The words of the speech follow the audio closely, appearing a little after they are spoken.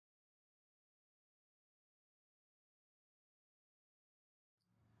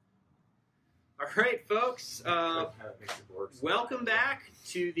All right, folks. Welcome back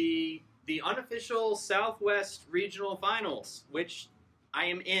to the unofficial Southwest Regional Finals, which I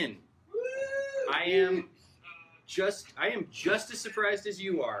am in. I am just as surprised as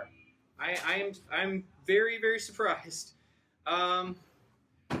you are. I'm very surprised.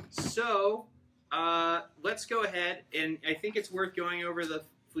 So let's go ahead, and I think it's worth going over the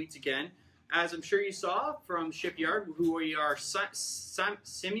fleets again. As I'm sure you saw from Shipyard, who we are simulcasting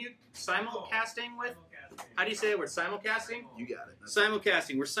with. How do you say it? We're simulcasting? You got it.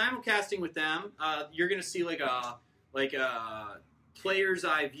 Simulcasting. We're simulcasting with them. You're going to see like a player's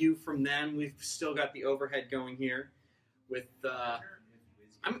eye view from them. We've still got the overhead going here. With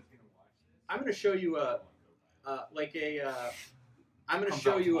I'm going to show you I'm going to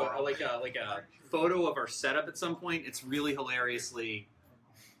show you a photo of our setup at some point. It's really hilariously.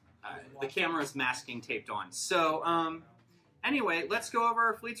 The camera is masking taped on. So, anyway, let's go over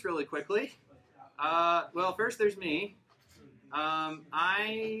our fleets really quickly. Well, first there's me. I'm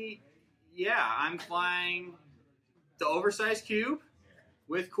flying the oversized cube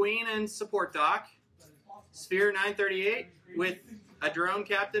with Queen and support dock. Sphere 938 with a drone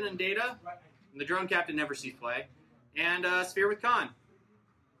captain and data. And the drone captain never sees play. And Sphere with Con.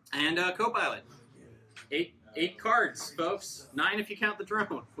 And co-pilot. 8 cards, folks. 9 if you count the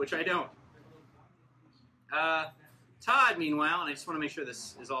drone, which I don't. Todd, meanwhile, and I just want to make sure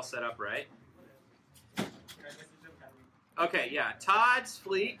this is all set up right. Okay, yeah. Todd's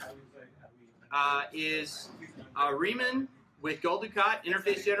fleet is Riemann with Gold Ducat,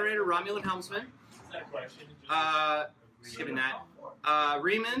 Interface Generator, Romulan Helmsman. Skipping that.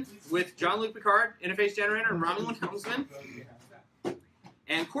 Riemann with Jean-Luc Picard, Interface Generator, and Romulan Helmsman.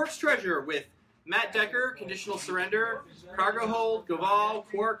 And Corpse Treasure with Matt Decker, Conditional Surrender, Cargo Hold, Goval,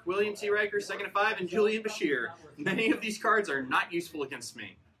 Quark, William T. Riker, 2nd of 5, and Julian Bashir. Many of these cards are not useful against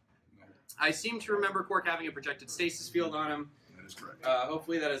me. I seem to remember Quark having a projected stasis field on him. That is correct.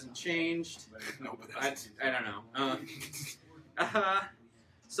 Hopefully that hasn't changed. No, but I don't know.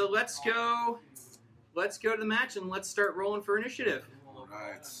 So let's go to the match and let's start rolling for initiative.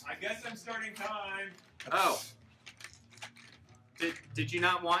 Right. I guess I'm starting time. Oh. Did you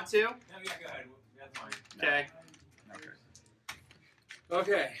not want to? No, yeah, go ahead. That's fine. Okay.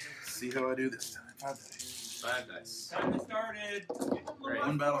 Okay. See how I do this time. 5 dice. 5 dice. Time has started. Great.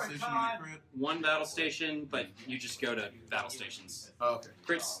 One battle station and a crit. One battle station, but you just go to battle stations. Oh, okay.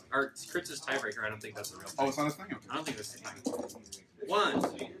 Crits is tiebreaker. I don't think that's a real thing. Oh, it's not a thing? Okay. I don't think that's a thing. 1.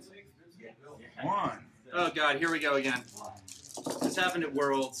 1. Oh god, here we go again. This happened at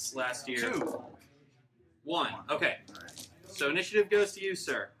Worlds last year. 2. 1. Okay. All right. So initiative goes to you,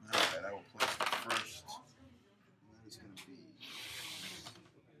 sir. All right, I will place the first. That is going to be.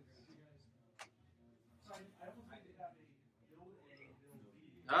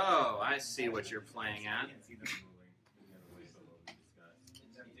 Oh, I see what you're playing at.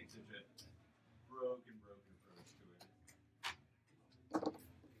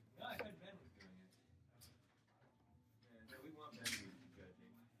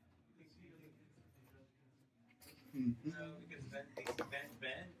 No, because Ben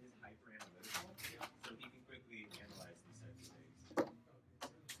is hyper analytical, so he can quickly analyze these types of things.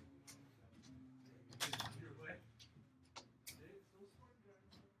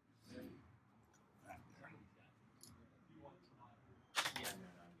 Yeah, no,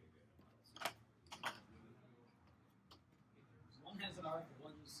 I'm good. One has an arc,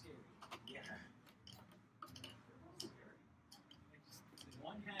 one's scary. Yeah.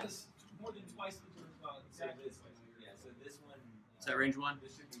 One has more than twice the turn. Well, exactly. So this one. Is that range 1?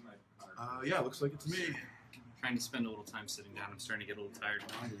 This should be my card. Yeah, looks like it's me. Trying to spend a little time sitting down. I'm starting to get a little tired.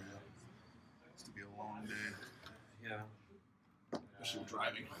 Oh, yeah. It's to be a long day. Yeah. Especially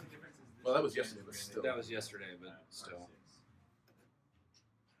driving. Well, that was yesterday, but still. That was yesterday, but still.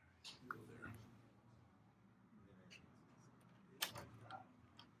 Go there.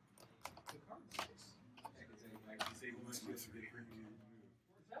 That's my 3.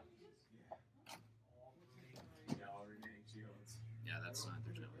 Yeah, that's not.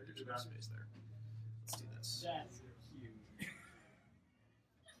 There's no space there. Let's do this. That's cute.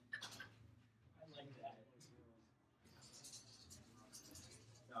 I like that.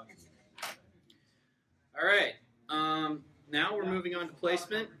 All right. Now we're moving on to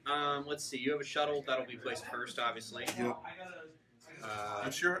placement. Let's see. You have a shuttle that'll be placed first, obviously. Yep.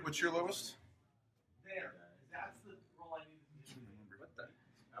 What's your lowest?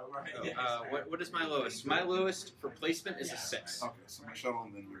 What is my lowest? My lowest for placement is a 6. Okay, so my shuttle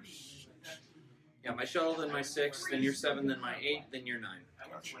and then your 6. Yeah, my shuttle, then my 6, then your 7, then my 8, then your 9.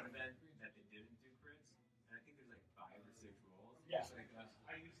 Gotcha. That they didn't do crits, and I think there's like 5 or 6 rolls. Yeah. Like,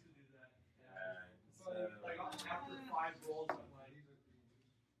 I used to do that. Like after 5 rolls, I'm like,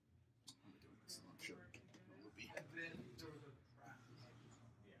 and then there was a trap.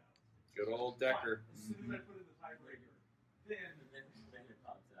 Good old Decker. As soon as I put in the tiebreaker, then it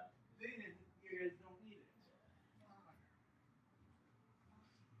pops out. then you guys don't need it.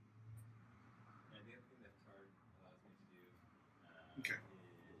 And the other thing that card allows me to do Okay.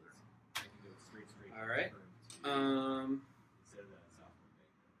 is I can go straight. All right. Instead of that sophomore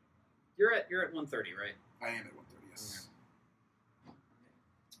thing. You're at 130, right? I am at 130, yes. But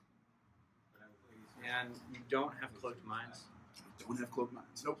I will play these. And you don't have cloaked mines. I don't have cloak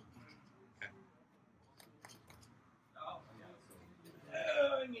mines. Nope. Oh, yeah. So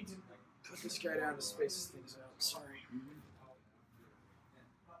I need to put this guy down to space things out. Sorry. I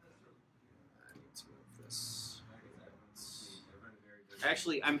need to move this.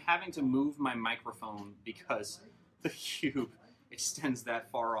 Actually, I'm having to move my microphone because the cube extends that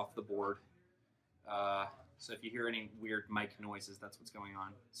far off the board. So if you hear any weird mic noises, that's what's going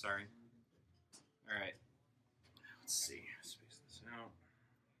on. Sorry. All right. Let's see. Space this out.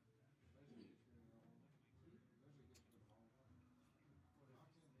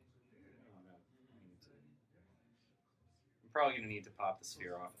 I'm probably going to need to pop the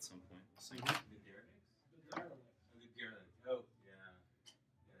sphere off at some point. So, Oh, yeah.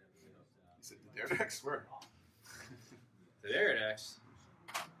 You said the Daredex? Where? the Daredex.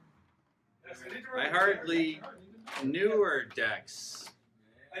 Yes, I need to I run hardly knew her decks.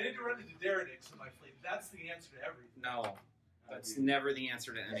 I need to run into Daredex in my fleet. That's the answer to everything. No, that's never the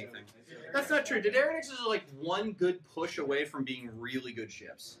answer to anything. That's not true. The Daredexes are like one good push away from being really good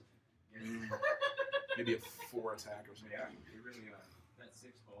ships. Maybe a 4 attack or something. Yeah, they really are. That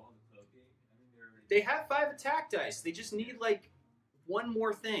 6 ball, the Cobey, I think they're already. They have 5 attack dice. They just need like one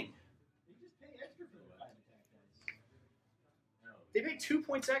more thing. You just pay extra for the 5 attack dice. No. They pay 2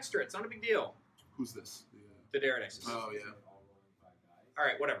 points extra. It's not a big deal. Who's this? The Daredexes. Oh, yeah. All rolling 5 dice. All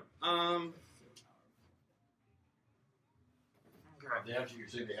right, whatever. They have to, you're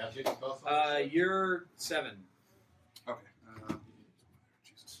saying they have to cost You're 7. Okay.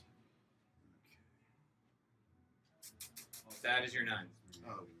 Jesus. That is your 9.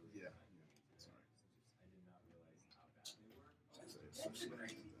 Oh, yeah. Sorry. I did not realize how bad they were.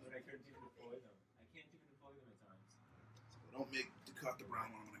 When I couldn't even deploy them. I can't even deploy them at times. Don't make Ducat the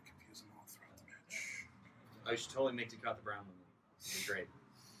brown one. I'm going to confuse them all throughout the match. I should totally make Ducat the Brown one. It'll be great.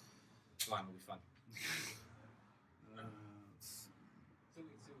 Come on, it'll be fun. So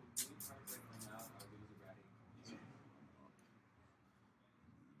new cards that come out are those erratic.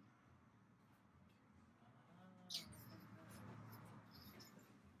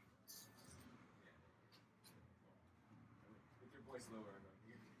 With your voice lower, I don't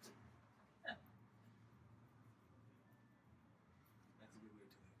hear you. That's a good way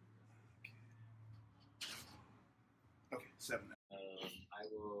to Okay, 7 now. I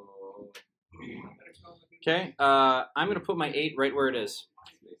will. Okay, I'm going to put my 8 right where it is.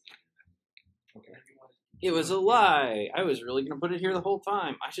 Okay. It was a lie. I was really going to put it here the whole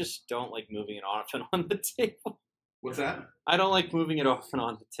time. I just don't like moving it off and on the table. What's that? I don't like moving it off and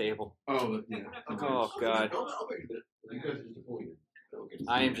on the table. Oh, yeah. Oh, God. You guys are just deploying it.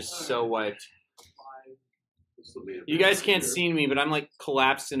 I am just so wiped. It's the man. You guys can't see me, but I'm like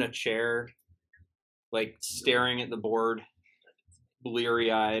collapsed in a chair, like staring at the board,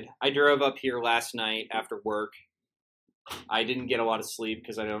 bleary-eyed. I drove up here last night after work. I didn't get a lot of sleep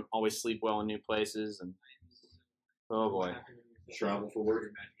because I don't always sleep well in new places, and oh boy. Travel for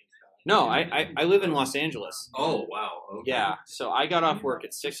work. No, I live in Los Angeles. Oh wow. Okay. Yeah, so I got off work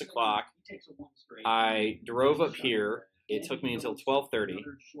at 6 o'clock. I drove up here. It took me until 12:30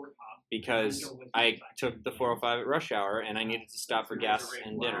 because I took the 405 at rush hour and I needed to stop for gas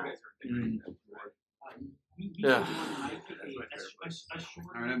and dinner. Yeah.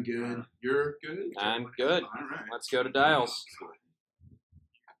 All right, I'm good. You're good? I'm good. All right. Let's go to Dials.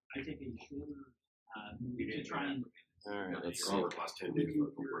 I take a shorter to try and All right, let's see. Oh, the last 10 days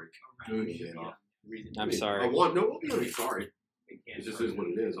of break. Good. Day off. I'm I sorry. want no. I'm not sorry. It just is what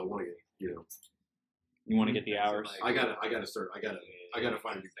it is. I want to get You want to get the hours? I gotta start. I gotta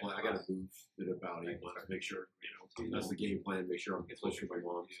find a new plan. I gotta move in about 8 months. Make sure that's the game plan. Make sure I'm closer to my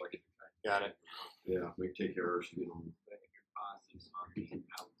mom so I can. Got it. Yeah, take care of her. She's getting home.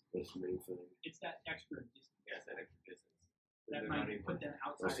 That's the main thing. it's that extra distance Yes, that extra distance. that might put them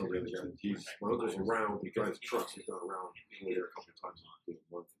outside. Also, the other guy, he's my uncle's around. He drives trucks. He's not around. He's only there a couple of times a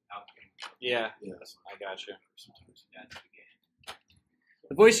month. Yeah, Yeah, that's I got you. sometimes.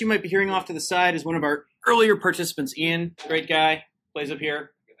 The voice you might be hearing off to the side is one of our earlier participants, Ian. Great guy. Plays up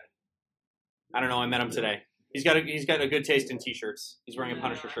here. I don't know. I met him today. He's got a good taste in t-shirts. He's wearing a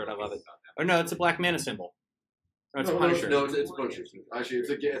Punisher shirt. I love it. Oh no, it's a black mana symbol. No, it's no, Punisher. No, it's Punisher. Actually,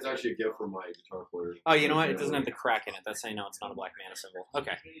 it's actually a gift from my guitar player. Oh, you know what? It doesn't have the crack in it. That's how you know it's not a black mana symbol.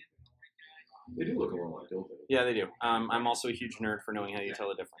 Okay. They do look a lot like, don't they? Yeah, they do. I'm also a huge nerd for knowing how you tell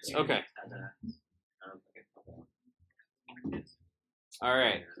the difference. Okay. All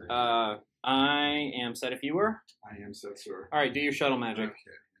right. I am set if you were. I am set, sir. All right, do your shuttle magic. Okay.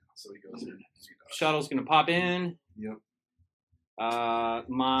 So he goes in. Shuttle's gonna pop in. Yep.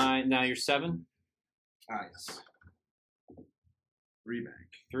 Now you're 7. Ah, yes. 3 bank.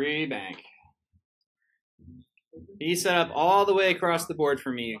 3 bank. He set up all the way across the board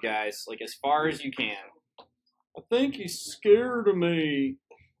for me, you guys, like as far as you can. I think he's scared of me.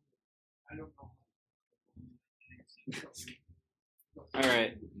 All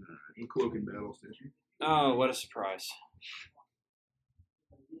right. Cloak and battle station. Oh, what a surprise.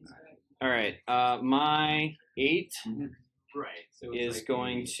 All right. My 8 Right. So is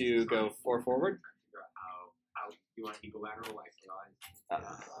going to go 4 forward. How you want equilateral like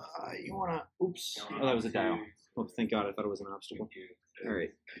You wanna? Oops. Oh, that was a dial. Oh, thank God! I thought it was an obstacle. All right.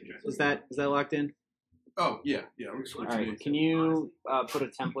 Is that locked in? Oh, yeah. Yeah. All right. Can you put a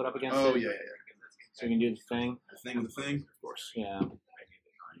template up against it? Oh, yeah. So we can do the thing. The thing with the thing? Of course. Yeah.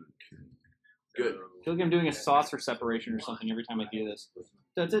 Good. I feel like I'm doing a sauce for separation or something every time I do this.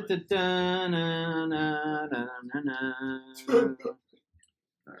 Da, da, da, da, na, na, na, na, na. All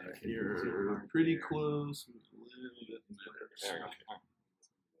right. You're pretty close. There we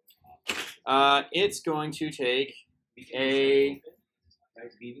go. It's going to take a, I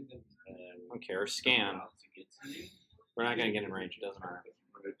don't care, scan. We're not going to get in range. It doesn't matter.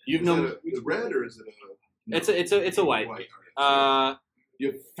 You've known. Is it a red or is it a? It's a white.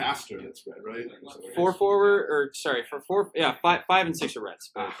 You have faster that's red, right? 4 forward, or sorry, for 4. Yeah, 5 and 6 are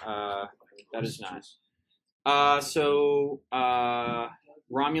reds, but that is not. So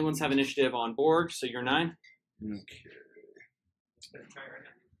Romulans have initiative on Borg, so you're 9. Okay.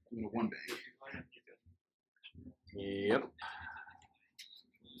 I'm gonna 1 bank. Yep.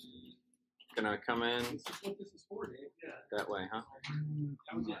 Gonna come in that way, huh?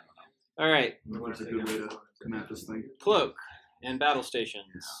 All right. That's a good way to come at this thing. Cloak and battle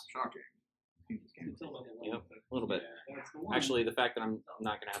stations. Shocking. Yep, a little bit. Actually, the fact that I'm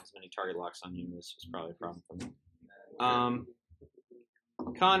not gonna have as many target locks on you is probably a problem for me.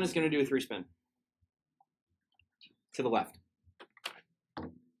 Khan is gonna do a 3 spin to the left.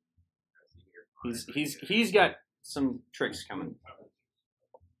 He's got some tricks coming.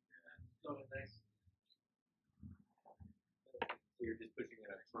 you're just pushing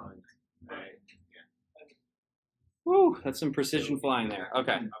it up front. Right. Woo, that's some precision flying there.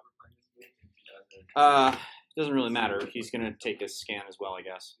 Okay. Doesn't really matter. He's gonna take a scan as well, I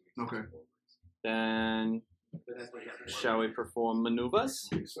guess. Okay. Then, shall we perform maneuvers?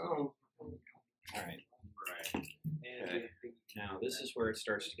 I think so. All right. Okay. Now this is where it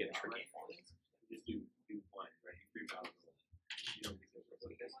starts to get tricky. Just do one, right? You free you don't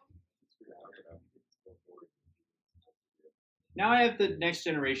Now I have the Next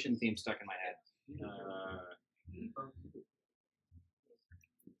Generation theme stuck in my head.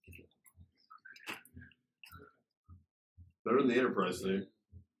 Better than the Enterprise thing.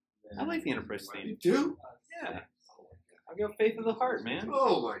 I like the Enterprise theme. You do? Yeah. I go Faith of the Heart, man.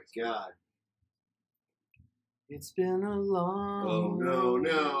 Oh my God. It's been a long Oh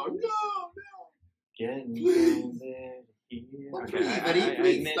no. getting Please. from there to here. Oh, Okay, please, I Eddie,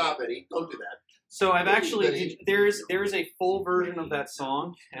 please admit- stop, Eddie. Don't do that. So I've Please, actually Eddie. there is a full version of that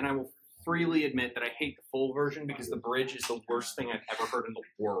song, and I will freely admit that I hate the full version because the bridge is the worst thing I've ever heard in the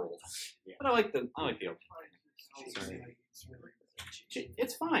world. But I like the opening. Sorry.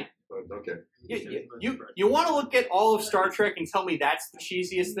 It's fine. But, okay. You want to look at all of Star Trek and tell me that's the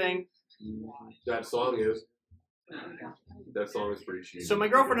cheesiest thing? That song is. That song is pretty cheesy. So my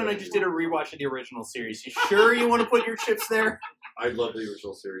girlfriend and I just did a rewatch of the original series. You sure you want to put your chips there? I love the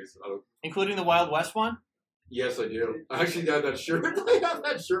original series. Including the Wild West one? Yes, I do. I actually got that shirt. I got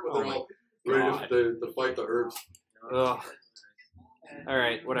that shirt with Oh all ready to fight the herbs. Ugh. All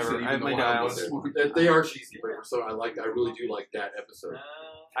right, whatever. I have my dials. They are cheesy, but so I really do like that episode.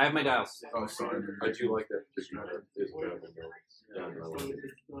 I have my dials. Oh, sorry. I do like that particular episode.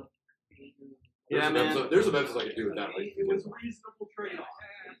 Yeah, man. There's some episodes I could do with that. Like, It was a reasonable trade-off.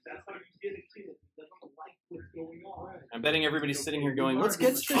 That's how you get a kid that doesn't like what's going on. I'm betting everybody's sitting here going, let's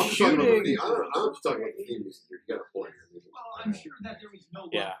get to I'm just talking about shooting. the I'm just talking about the theme music here. You got a point here. Well, I'm sure that there was no love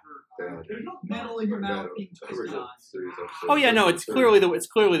Yeah. for. There's no metal in your mouth being twisted on. Oh yeah, no, it's clearly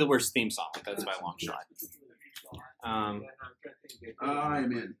the worst theme song. That's by a long shot.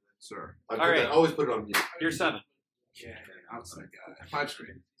 I'm in, sir. I All right. always put it on mute. You're 7. Outside guy. 5 straight.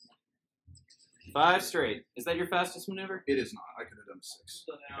 5 straight. Is that your fastest maneuver? It is not. I could have done 6.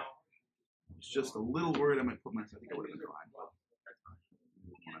 So now, I was just a little worried I might put myself. I think I would have been fine.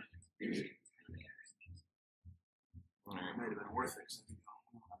 But it might have been worth it.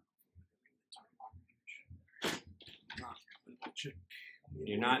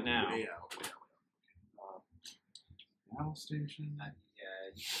 You're not now. Way out. Battle station. Yeah,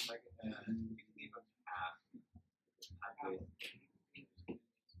 you can like you can leave a half.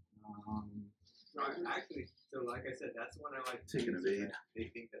 Actually, so like I said, that's the one I like. Taking evade. They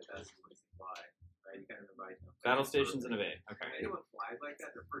think that that's the way to fly, right? You kind of invite them. Battle stations and evade. Okay. Anyone flies like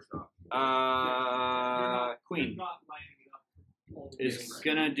that? They're first off. Queen not lining it up. is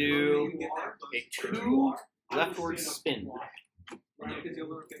gonna do a 2 leftward spin. Right, because you'll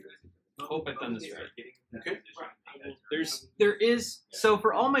learn things. Hope I've done this right. Okay. There is, so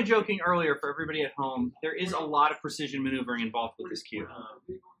for all my joking earlier, for everybody at home, there is a lot of precision maneuvering involved with this cube.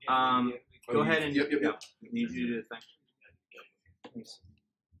 Go ahead and Yep. need you to do the thing. Thanks.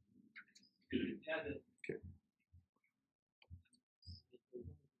 You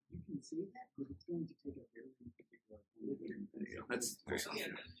can see that, but it's going to take a very There you go. That's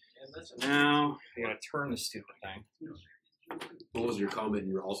Now, I gotta turn the stupid thing. What was your comment?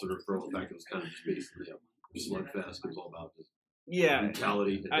 You were also referring to the fact that it was kind of just basically a slugfest. It was all about just Yeah,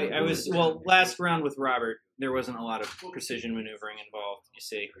 brutality. I was, well, last round with Robert, there wasn't a lot of precision maneuvering involved, you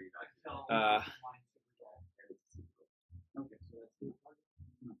see. I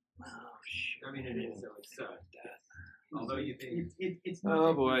mean, it is so it's although you think it's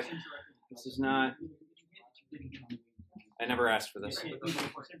Oh boy, this is not, I never asked for this. but the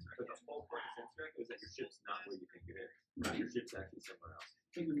whole point of Sensorec is that your ship's not where you think it is. Right. Your ship's actually somewhere else.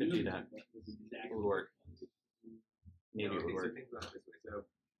 Could do that. It would work. Maybe it would work. Think about it this way. So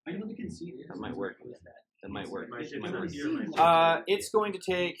I know the conceit. That might work. That might work. my ship's Might over work. here. It's going to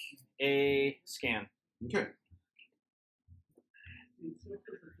take a scan. Okay.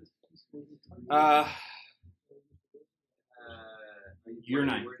 You're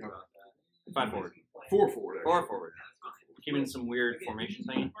 9. Worried about that. 5 forward. 4 forward. 4 forward. Keeping some weird formation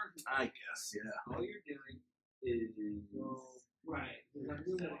thing. I guess, yeah. All you're doing is Right. Okay.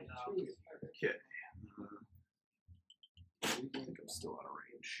 I think I'm still out of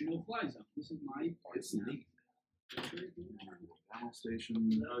range. No fly zone. This is my part. It's neat. Battle station.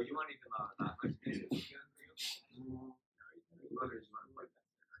 no, you want even that much space.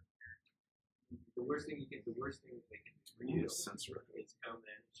 The worst thing they can do for you Sensor. is come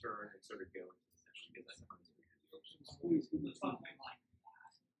and turn and sort of go essentially get that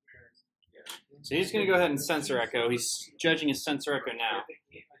So he's going to go ahead and sensor echo. He's judging his sensor echo now.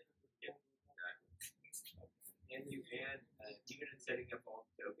 And you can, even in setting up all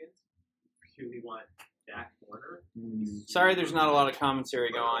tokens, you really want that corner. Sorry, there's not a lot of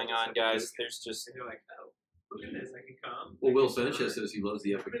commentary going on, guys. There's just... And you're like, oh, look at this, I can come. Well, Will Sanchez says he loves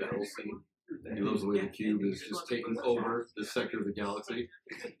the epic battle scene. He loves the way the cube is just taking over the sector of the galaxy.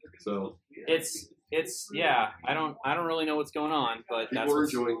 So It's yeah. I don't really know what's going on, but that's people are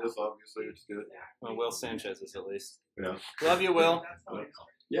what's, enjoying this, obviously, which is good. well, Will Sanchez is at least. Yeah. Love you, Will.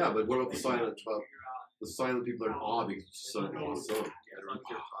 Yeah, but what about the silent? The silent people are in awe because it's so awesome. Yeah, as long as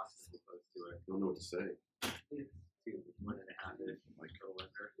you're cautious as opposed to it. I don't know what to say. 1.5-ish, like go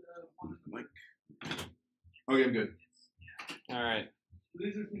under. Mike. Okay, I'm good. All right.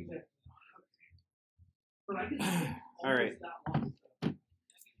 These are things that. But I can All right. that one,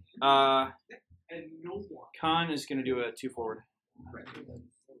 and no one. Khan is going to do a 2 forward. Right. I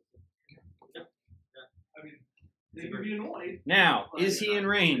mean, they could be annoyed. Now, is he in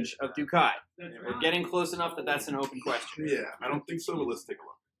range of Dukai? We're getting close enough that that's an open question. Yeah, I don't think so, but let's take a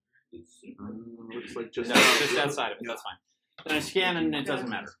look. Looks like just No, just outside of it. That's fine. Then I scan and it doesn't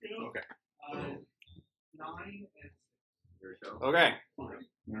matter. Okay. 9 and Okay.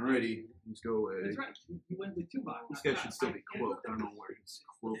 Alrighty, let's go away. That's right. You went with 2 boxes. This guy should still be cloaked. I don't know where his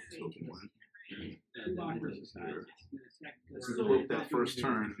cloak token went. 2 boxes. This is cloaked that first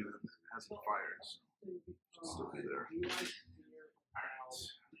turn and it hasn't fired. So should still be there. We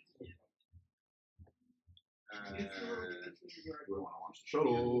want to launch the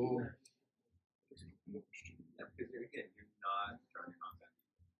shuttle. Yeah, because again, you're not trying to combat.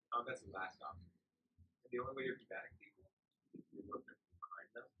 Combat's the last option. And the only way you're combating people is you look behind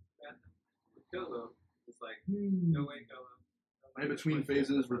them. With Colo, it's like, no way, Colo. My between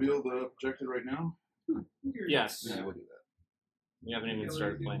phases reveal the objective right now. Yes. Yeah, we'll do that. We haven't even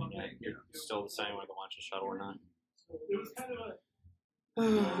started planning yet. You're still deciding whether to launch a shuttle or not. it was kind of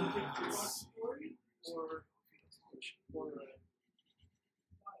a story or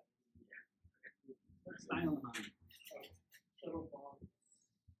Silent on. shuttle bomb.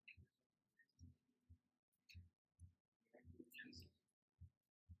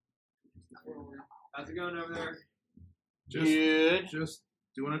 How's it going over there? Just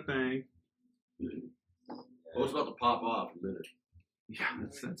doing a thing. Oh, it's about to pop off in a minute. Yeah,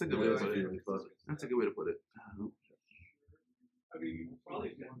 that's a good way to put it. That's a good way to put it. I mean, you probably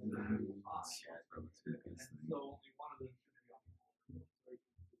can. Yeah, it's probably good. So only one of them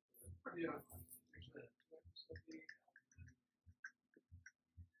should be on.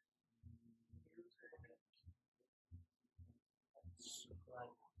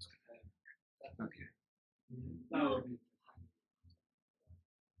 Yeah. Okay. No.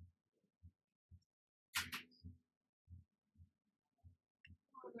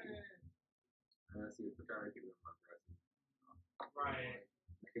 See, with the card, I can move my present. Right.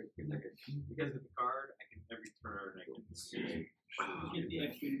 Because with the card, I can every turn I can see. Get the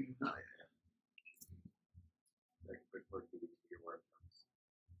extra. Like quick work to get where it comes.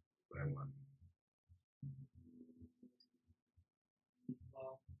 What I want.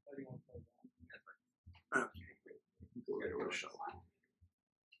 Well, how do you want to play that? Okay. Go right over to show.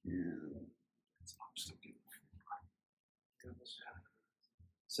 And I'm still getting.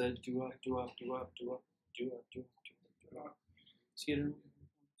 Said do up. Let's get it.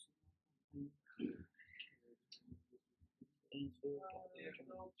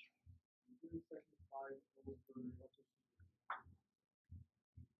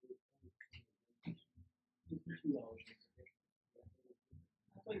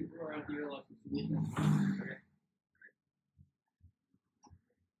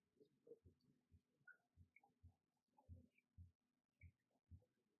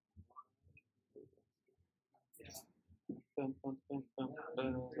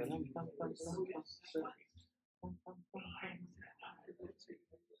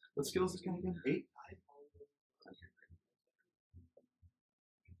 What skill is this guy again? 8?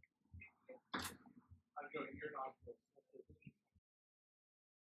 I'm going, you're not.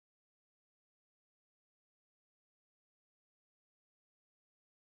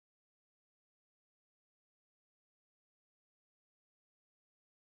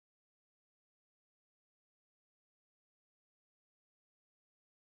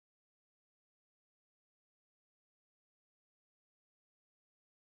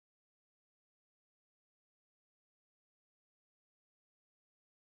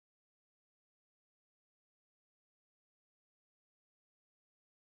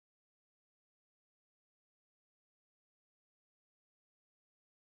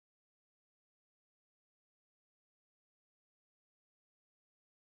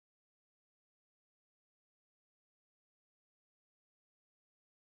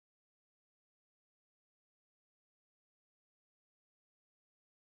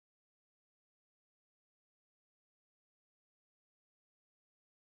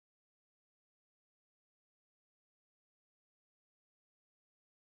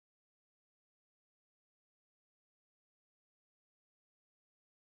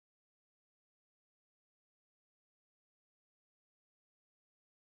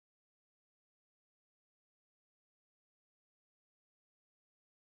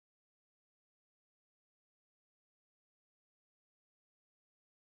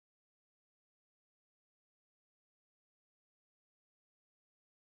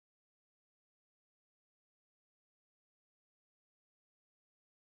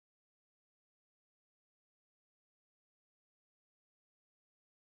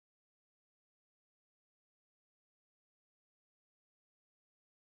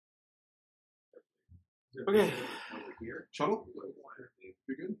 Okay. Over here. Shuttle?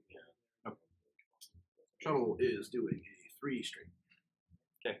 You good? Okay. Shuttle is doing a 3 straight.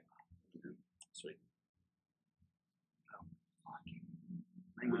 Okay. Sweet.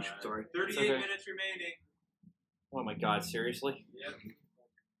 Language, sorry. 38 Okay. minutes remaining. Oh my God! Seriously? Yep.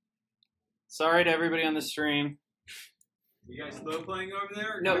 Sorry to everybody on the stream. You guys slow playing over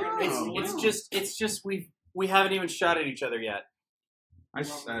there? Or No, you're gonna- it's just we haven't even shot at each other yet.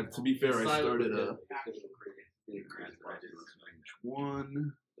 To be fair, I started a Okay,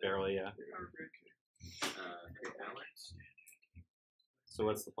 1. Barely, yeah. balance. So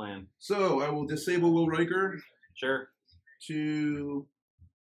what's the plan? So I will disable Will Riker Sure. to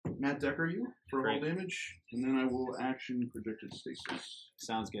Matt Decker you for all Great. damage, and then I will action projected stasis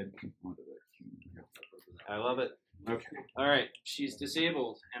Sounds good. onto that. I love it. Okay. All right, she's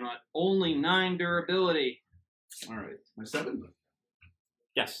disabled and on only 9 durability. All right. My 7.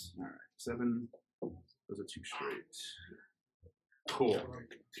 Yes. All right. 7. Those are 2 straight. Cool.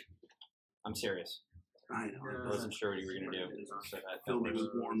 I'm serious. I know. I wasn't sure what you were gonna do. So that Fill me works.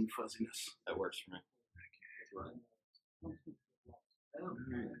 with warm fuzziness. That works for me.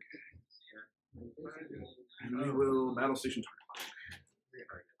 And we will battle station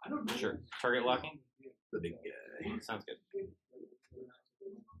target. Sure. Target locking. The big guy. Sounds good.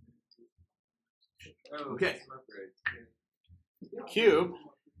 Oh, Okay. some upgrades. Cube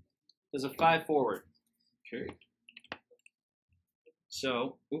is a 5 forward. Okay.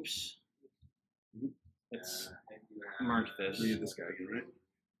 So, oops. Let's And you have, mark this. We need this guy again, right?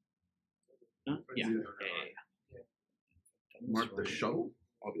 Huh? Yeah. Yeah. Yeah. Mark the shuttle,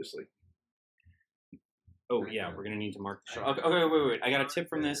 obviously. Oh, yeah, we're going to need to mark the shuttle. Okay, wait. I got a tip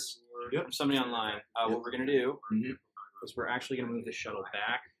from this. Yep. From somebody online. What we're going to do Mhm. is we're actually going to move the shuttle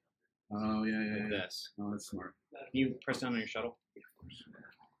back Oh, yeah, like yeah. this. Oh, that's smart. Can you press down on your shuttle?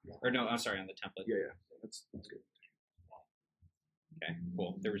 Or no, I'm sorry, on the template. Yeah, yeah. That's good. Okay,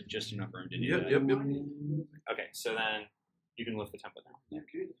 cool. There was just enough room to do Yep, that. yep, yep. Okay, so then you can lift the template now.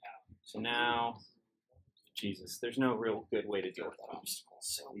 Okay. So now, Jesus, there's no real good way to deal with that obstacle.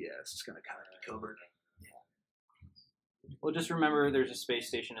 So Yeah, it's just gonna kind of be covered. well, just remember there's a space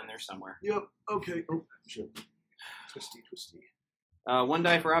station in there somewhere. Yep. Okay. Oh, shit. Twisty. 1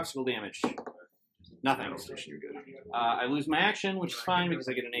 die for obstacle damage. Nothing. Battle station, you're good. I lose my action, which is fine because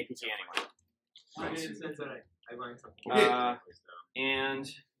I get an APT anyway. I mean, in the sense that I learned something. Uh, And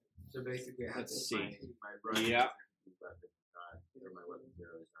So basically, I have let's to see. find my brush. Yeah. Or my weapon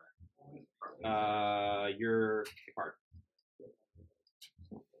zero is not. Your card.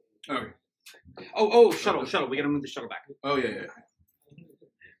 Okay. Oh, shuttle. We gotta move the shuttle back. Oh, yeah.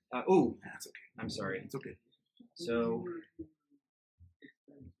 That's okay. I'm sorry. It's okay. So,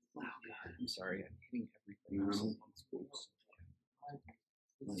 oh God, I'm sorry. I'm hitting everything.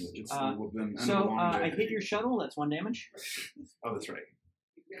 So, I hit your shuttle. That's 1 damage. Oh, that's right.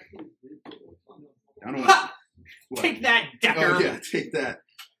 I don't know. Take that, Decker. Oh, yeah, take that.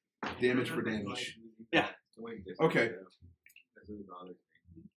 Damage for damage. Yeah. Okay.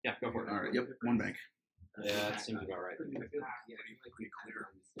 Yeah, go for it. All right. Yep. 1 bank. Yeah, that seems about right. Pretty clear.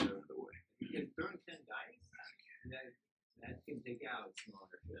 Out of the way. You can burn 10 dice. That can take out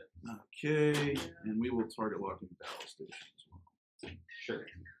smaller shit. Okay. And we will target lock in battle station as well. Sure.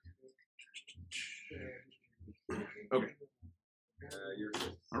 Okay. You're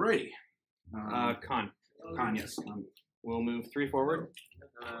good. Alrighty. Con. Con, yes. We'll move 3 forward.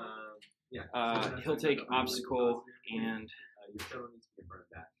 Yeah. He'll take obstacle and Your shuttle needs to be in front of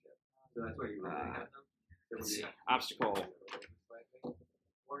that ship. So that's why you really have them. let's see, obstacle.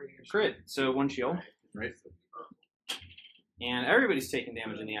 Crit. So 1 shield. Right. And everybody's taking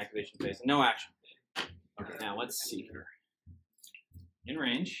damage in the activation phase. No action. Okay, now let's see here. In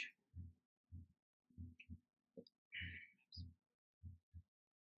range.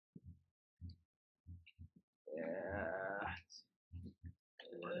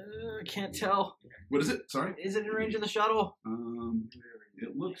 Can't tell. What is it? Sorry. Is it in range of the shuttle?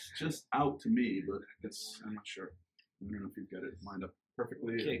 It looks just out to me, but I'm not sure. I don't know if you've got it lined up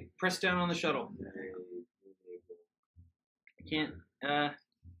perfectly. Okay, press down on the shuttle. I can't.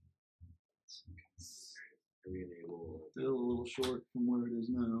 Still a little short from where it is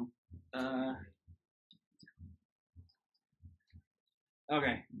now.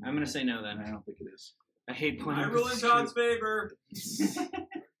 Okay, I'm gonna say no then. I don't think it is. I hate playing. I with rule in this Todd's cube. favor.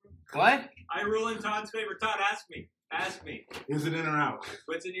 What? I rule in Todd's favor. Todd, ask me. Ask me. Is it in or out?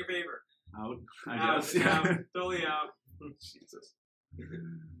 What's in your favor? Out. I Out. guess. Yeah. Out. Totally out. Jesus.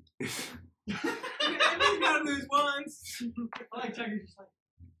 You gotta lose once. I like checking just like.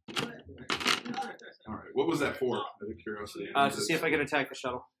 All right. What was that for? Out of curiosity. To see if I can attack the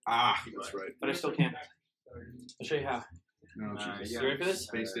shuttle, That's right. but I still can't. I'll show you how. No, Jesus. You ready for this?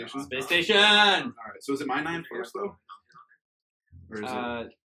 Space station. Space station. All right. So is it my 9 first though? Or is it?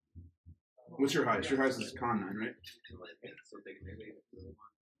 What's your highest? Your highest is con 9, right?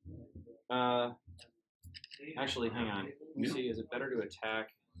 Actually, hang on. Let me see. Is it better to attack?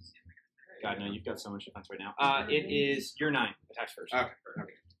 God, no. You've got so much defense right now. It is your 9 attacks first. Okay.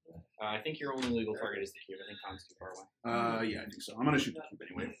 I think your only legal target is the cube. I think Con's too far away. Yeah, I think so. I'm gonna shoot the cube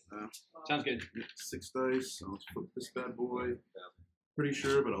anyway. Sounds good. 6 dice. So let's flip this bad boy. Pretty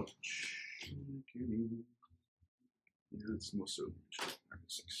sure, but I'll. Yeah, it's most certainly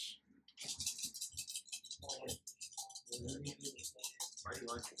 6. Why do you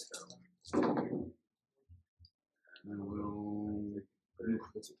like it so? I will. Oof,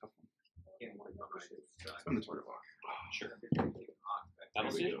 that's a tough one. Spend the target lock. Sure. There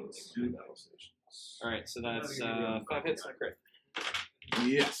Battle we station. go. 2 battle stations. All right. So that's 5 hits and a crit.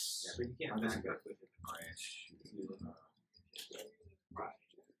 Yes. Yeah, but you can't back up with it.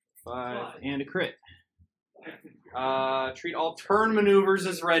 5 and a crit. Treat all turn maneuvers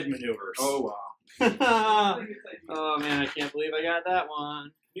as red maneuvers. Oh wow. Oh man, I can't believe I got that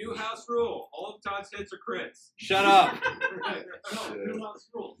one. New house rule. All of Todd's hits are crits. Shut up.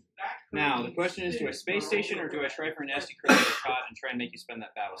 rules. Now, the question is, do I space station or do I try for a nasty crit with Todd and try and make you spend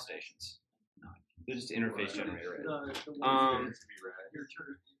that battle stations? No. They're just interface generator. The Um, your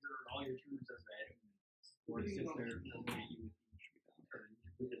turn, all your turns are red. Or it sits there and you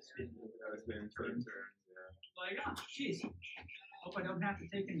like, oh, jeez. Hope I don't have to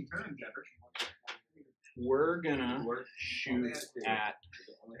take any turns ever. We're gonna shoot at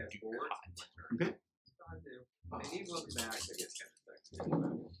Okay. They need one back that gets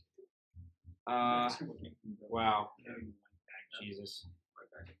wow. Jesus.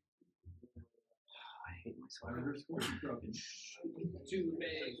 I hate myself. Too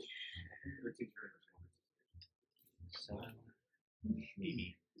big. 7.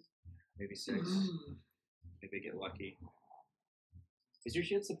 Maybe 6. Maybe get lucky. Is your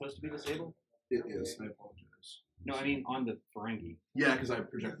shield supposed to be disabled? It is. I apologize. No, I mean on the Ferengi. Yeah, because I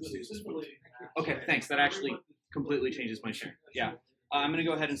projected stasis. Okay, thanks. That actually completely changes my share. Yeah. I'm going to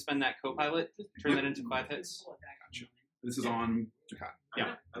go ahead and spend that co-pilot, turn that into 5 hits. Gotcha. This is on Ducat.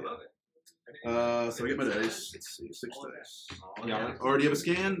 Yeah. I love it. So I get my dice. Let's see, 6 dice. Yeah. Or do you have a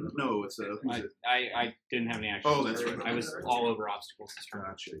scan? No, it's a. Who's it? I didn't have any action. Oh, that's right. I was all over obstacles this turn.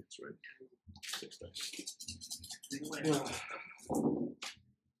 Gotcha. That's right. 6 dice.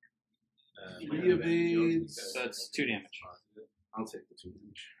 3 evades. So it's 2 damage. I'll take the 2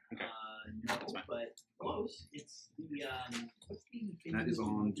 damage. Okay. No, but close. It's the what's the That is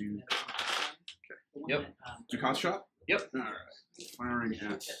on Duke. Yep. Ducat shot? Yep. Alright. Firing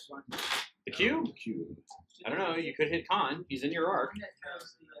at The Q? the cube. I don't know. You could hit Khan. He's in your arc.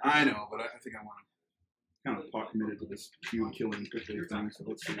 I know, but I think I want to kind of pot committed to this cube killing quickly thing, so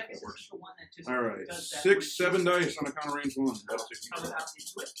let's see if that works. Alright. 6, 7 dice on a counter range 1. That's 16.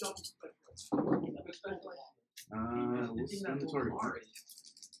 We'll spend the target.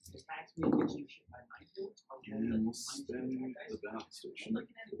 And we'll spend the battle station.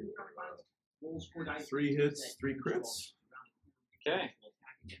 3 hits, 3 crits. Okay.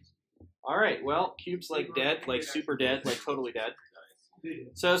 All right. Well, Cube's like dead, like super dead, like totally dead.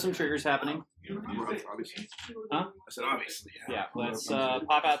 So some triggers happening. Obviously. Huh? I said obviously. Yeah. Let's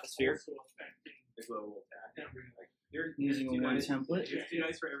pop out the sphere. You're Using a one template. Here's 2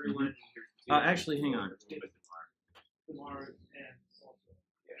 dice for everyone. Actually, hang on.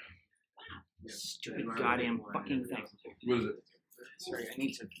 Stupid goddamn fucking thing. What is it? Sorry, I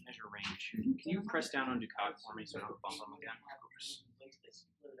need to measure range. Can you press down on Ducat for me so I don't bump him again?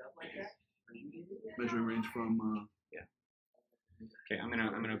 Measuring range from. Yeah. Okay, I'm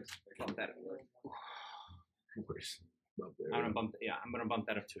gonna bump that up. Where's up there? I'm gonna bump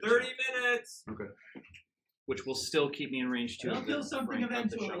that up to 30 minutes! Okay. which will still keep me in range 2 They'll of the do something frame of the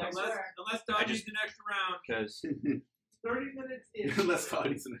eventually, shuttle. Unless Todd needs an extra round. Because 30 minutes in. Unless Todd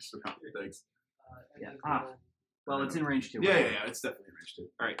needs an extra round. Thanks. well, it's in range 2. Yeah, it's definitely in range 2.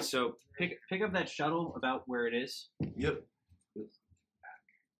 All right, so pick up that shuttle about where it is. Yep.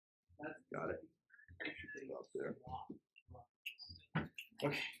 Got it. Up there.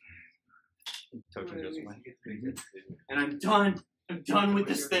 Okay. Token goes away. And I'm done. I'm done with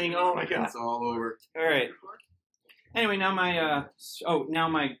this thing. Oh my god. It's all over. All right. Anyway, now my now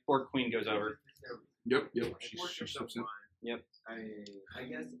my Borg Queen goes over. Yep. She steps in. Yep. I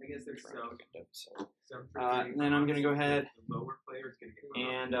guess there's some. Then I'm gonna go ahead The lower player is gonna get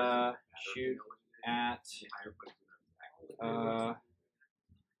and shoot at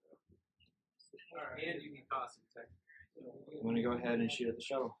and you need cost protection. I'm gonna go ahead and shoot at the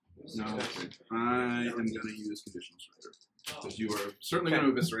shuttle. No, I am going to use conditional surrender. Because you are certainly going to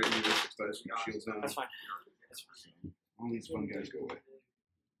eviscerate me with 6 dice and your shields down. That's fine. All these fun guys go away.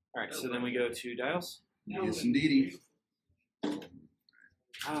 All right, so then we go to dials. Yes, indeedy.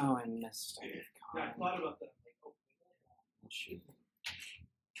 Oh, I missed. Yeah, I thought about that. Shoot.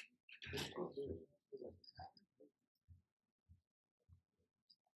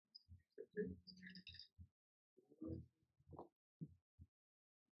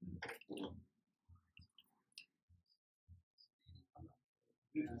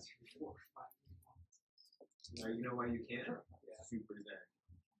 You know why you can't? Super zen.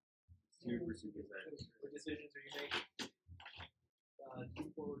 Super zen. What decisions are you making?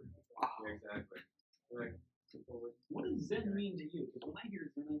 Yeah, exactly. Like, What does Zen mean to you? Because when I hear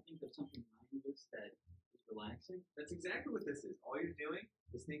Zen, I think of something mindless that is relaxing. that's exactly what this is. All you're doing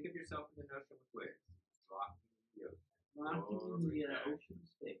is think of yourself in the ocean with waves. Rocking the ocean. No, I'm thinking the ocean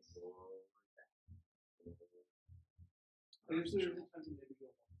space.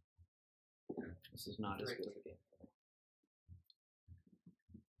 This is not as good of a game.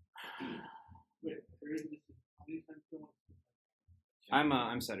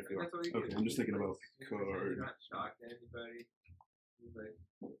 I'm set if you are. That's what we Okay, do. I'm just thinking about the You're card. not shocked to anybody. He's like,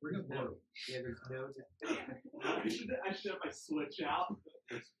 Bring up no. Yeah, there's no. I should have my Switch out.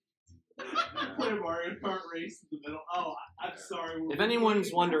 Play Mario Kart race in the middle. Oh, I'm sorry. If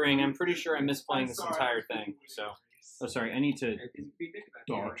anyone's wondering, I'm pretty sure I'm misplaying this entire thing. So, oh sorry, I need to.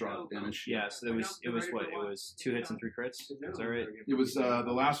 Dark drop damage. Yeah, so it was what? It was 2 hits and 3 crits. Is that right? It was the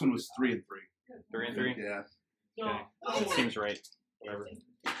last one was 3 and 3. 3 and 3. Yeah. Okay, Don't seems right. Whatever.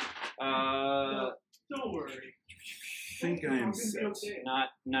 Don't worry. I think I am set.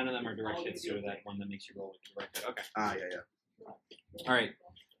 None of them are direct hits, so that one that makes you roll with the direct hit. Okay. Ah, yeah. All right.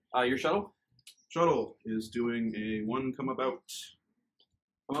 Your shuttle. Shuttle is doing a 1 come about.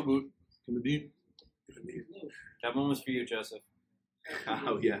 Come on, boot. Come a deep. That one was for you, Joseph.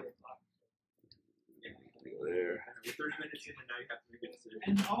 Oh, yeah. There. We're 30 minutes in and now you have to make a decision.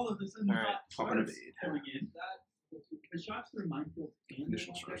 And all of a sudden, All right. Popping a bead. coming in. The shots through minefield.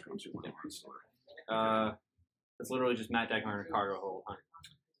 Initial stars comes to 1 store. It's literally just Matt Decker and a cargo hold, huh?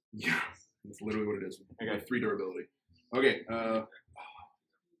 Yeah. That's literally what it is. Okay. Like 3 durability. Okay.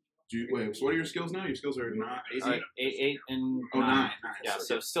 Wait, so what are your skills now? Your skills are not 8? 8 and 9. 9. Yeah,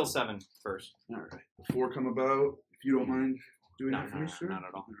 so still 7 first. Alright. 4 come about. If you don't mind doing No, that for me, sir. not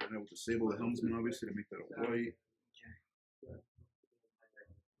at all. Alright, I will disable the helmsman, obviously, to make that a white.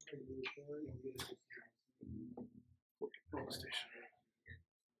 Station.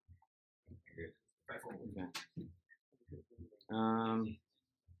 Okay.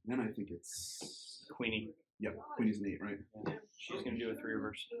 Then I think it's. Queenie. Yep, Queenie's an 8, right? Yeah. She's gonna do a 3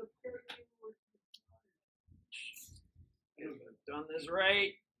 reverse. Done this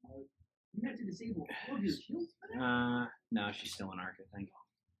right. You have to disable all of your shields? No, she's still an arc, I think.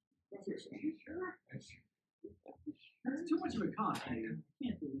 That's too much of a cost. I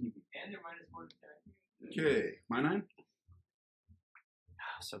can't believe it. And they're -1 attack. Okay, my 9?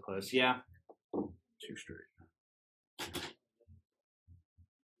 So close. Yeah. 2 straight.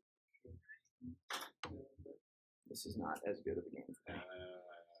 This is not as good of a game.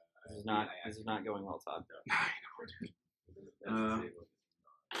 This is not going well, Todd.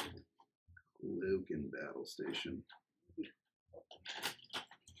 Logan Battle Station.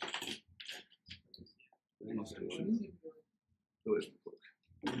 Battle Station. Oh, there's my cloak.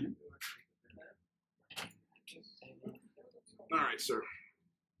 Alright, sir.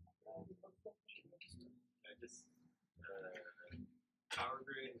 Just power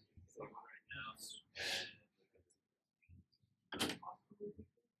grid right now.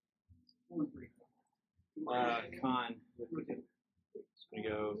 Con. It's gonna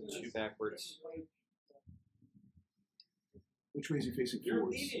go 2 backwards. Which way is he facing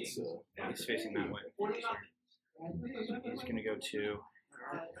forwards? It's, He's facing that way. He's gonna go 2.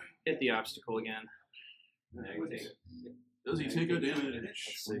 Hit the obstacle again. does he take a damage?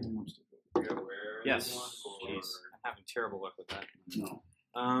 Let's see. Yes. Jeez. I'm having terrible luck with that. No.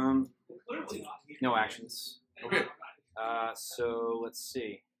 No actions. Okay. So let's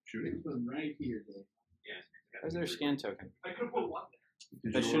see. Shooting. Right here, Dave. Where's their scan token? I could have put 1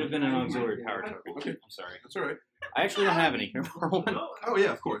 there. That should have been an auxiliary power token. Okay. I'm sorry. That's alright. I actually don't have any. Can I borrow one? Oh,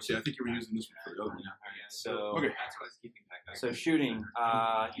 yeah, of course. Yeah, I think you were using this one for the other one. So, Okay. That's what I was keeping back. so shooting,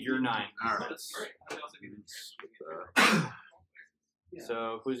 you're 9. Alright.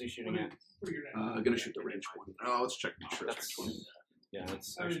 So who's he shooting at? Gonna shoot the range one. Oh, let's check. Make sure it's That's, range one. yeah,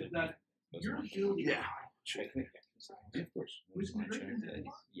 that's I mean, actually. that your shield. Yeah. Check. Yeah, of course.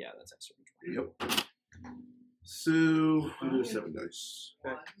 Yeah, that's extra range 1. Yep. So, I'll do 7 dice.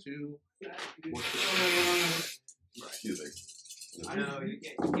 Okay. 2, 4, 6. Excuse me. No, you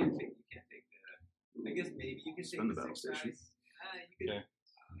can't take the. I guess maybe you can Spend take the battle 6 station. dice. You Okay.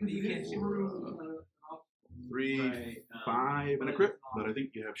 can. You can't shoot. 3, 5, and a crit. But I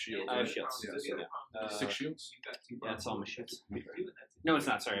think you have shields. I have right? shields. Yeah, so 6 shields. You've got 2 Yeah, it's all my shields. You can do it, that's it. No, it's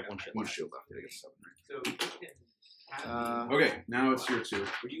not. Sorry, I have 1 shield. 1 shield left. Yeah, I guess 7. So you can have Okay, now it's your 2.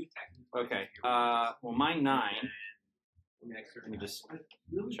 were you attacking? Okay. Well, my 9. Next Let me just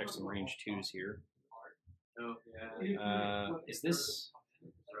check some range 2s here. Oh, yeah. Is this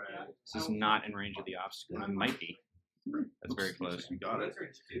Right. not in range of the obstacle? It might be. That's very close. You got it.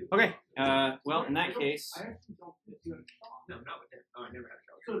 Okay. Well, in that case, No, not with him. Oh, I never had a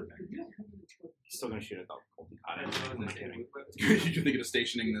trouble. he's still gonna shoot at the cold. I'm not kidding. Did you think of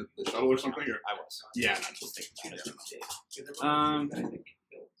stationing the shuttle or something? Or? I was. Yeah, not just thinking about it.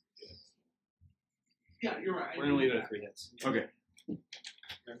 Yeah, you're right. We're gonna leave it at 3 hits. Okay. I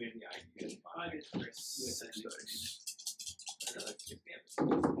mean, yeah, I can get 5. 6 dice.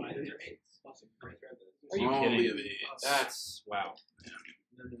 Are you Only kidding? of 8. That's wow.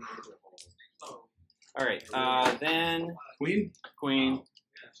 Oh. All right. Then Queen. Queen.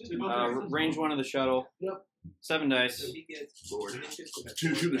 Range 1 of the shuttle. Yep. 7 dice.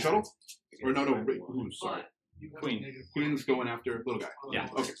 Shoot the shuttle? Or no, who's sorry. Queen. Queen's going after little guy. Yeah.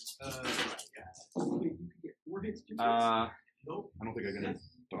 Okay. I don't think I'm gonna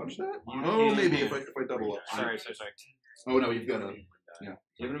dodge that. Oh, maybe if I double up. Sorry. Oh no, you've got a. Yeah.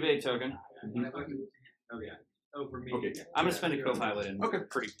 You have an evade token. Oh yeah. Oh, for me. Okay. I'm gonna spend a co-pilot and Okay.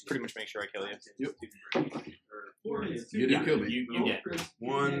 pretty much make sure I kill you. Yep. You did kill me. You did.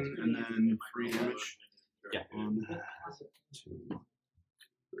 1 and then 3 damage. Yeah. 1, 2,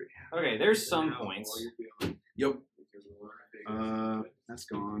 3. Okay, there's some points. Yep. That's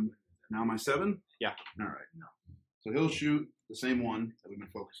gone. Now my 7? Yeah. All right. So he'll shoot the same one that we've been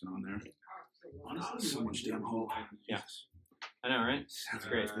focusing on there. So much damn hole. Yeah. I know, right? That's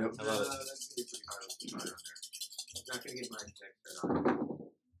great. Yep. I love it. I'm not gonna get my next turn on.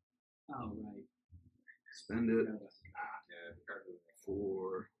 Oh, right. Spend it Yeah, card movement.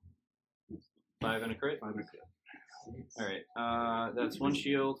 for 5 and a crit. 5 and a crit. All right. That's 1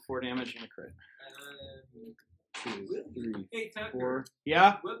 shield, 4 damage, and a crit. 2, 3, Hey Tucker, 4.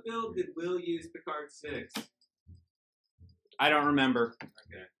 Yeah. what build did Will use Picard 6? I don't remember.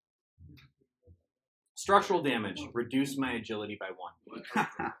 Okay. Structural damage. Reduce my agility by 1.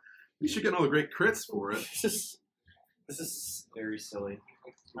 You should get all the great crits for it. This is very silly.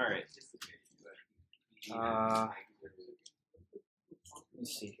 All right.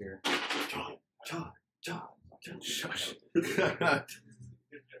 Let's see here. Shush.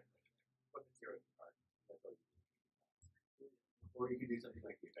 Or you could do something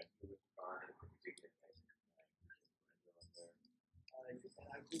like the adventure with the car.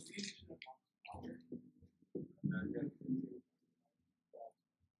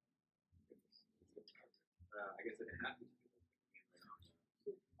 I guess I didn't have to.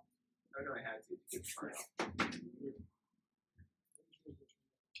 Oh no, I had to.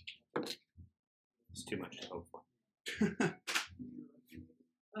 It's too much to hope for. I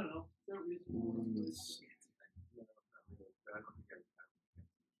don't know. No reason.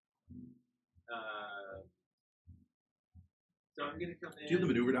 So I'm gonna come in. Do you have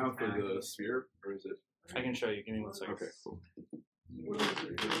the maneuver now for the sphere, or is it? I can show you. Give me 1 second. Okay, cool.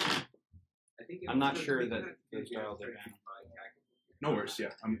 I think I'm not sure that those dials are down. No worries.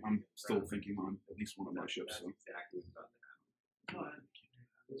 Yeah, I'm still thinking on at least one of my ships. So. Exactly what's on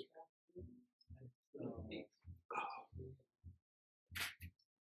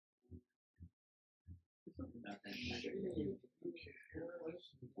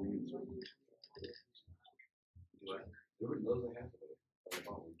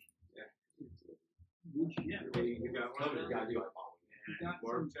Yeah. You got one of them?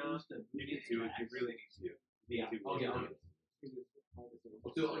 Warp jump? You need to. You really need to. Yeah. I'll get one. I'll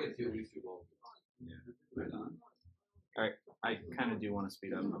get 2 at least 2 balls. All right. I kind of do want to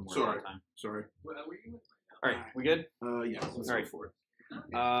speed up. I'm worried Sorry. about time. Sorry. Where are you with All right. We good? Yeah. Let's All right. go for it.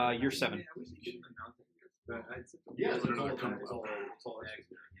 You're 7. I wish you didn't announce it, but Yeah, it's another come it's up. all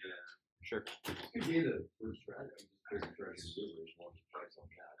extra. Sure. good game to first strategy. Just crazy strategy to do it. Launch price on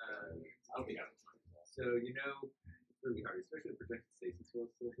that. I don't think I So you know, it's really hard, especially the projected stasis was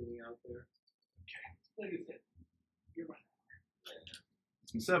still sitting out there. Like I said, you're right.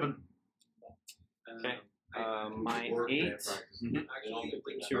 It's my 7. Okay. My Or 8. Mhm. Actually,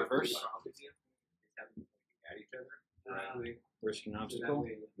 like, Two reverse. Have them looking at each other directly. Risking So that obstacle.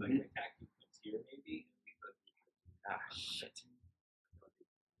 way, like, the attack comes here maybe. Ah, shit.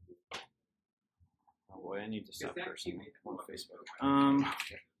 Oh boy, I need to stop cursing on Facebook.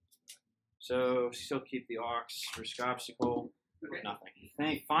 So still keep the aux, risk obstacle, nothing.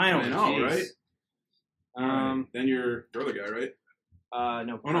 Finally, I know, jeez. right? Then you're the other guy, right?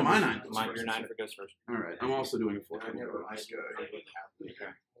 No. Oh, no, my 9. Your 9 for goes first. All right. I'm also doing a full combo on this guy.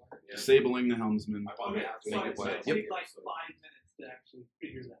 Okay. Disabling the helmsman. Okay, so Make it it's black. gonna take like 5 minutes to actually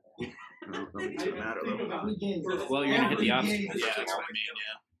figure that out. No, it doesn't matter Think though. about it. Well, you're gonna hit the obstacle. Yeah, that's what I mean.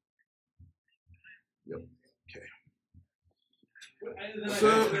 Yeah. Yep. And then I So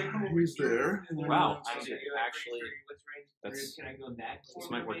gotta come over he's here, there. and then Wow, I'm actually, that's Can I go next? this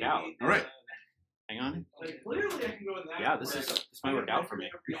might work out. All right. Hang on. like, clearly I can go in that. Yeah, this might work out for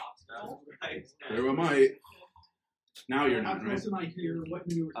me. Very well might. Now you're How not, close right? am I here? What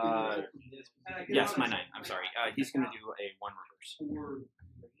maneuver can I do from this? Yes, my 9. I'm sorry. He's gonna do a 1 reverse, Or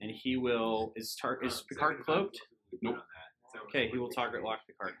and he will. Is Picard cloaked? Nope. Okay, he will target lock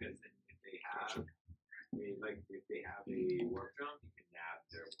Picard. Because if they have, if they have a warp jump, you can nab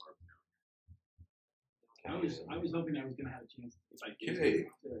their warp jump. I was hoping I was gonna have a chance. Okay.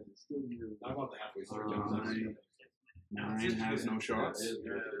 To steal your. How about the halfway through? 9 has no shots.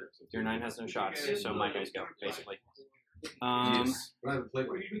 Your 9 has no shots, so my guys go, basically. Yes. That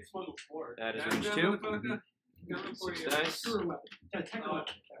is range 2. 6 dice.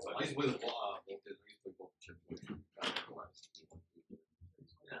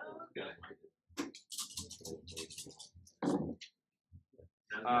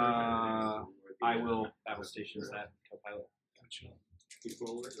 I will battle stations that co-pilot.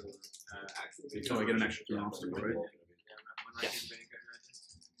 So I get an extra 3 obstacle, right? Yes.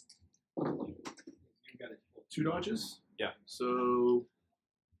 2 dodges? Yeah. So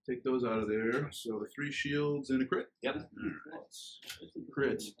take those out of there. So the 3 shields and a crit? Yep. Alright.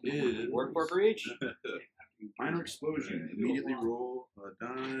 Crit is Work for breach. minor explosion. Immediately roll a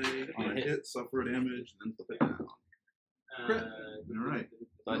die on a hit, suffer damage, then flip it down. Crit. Alright.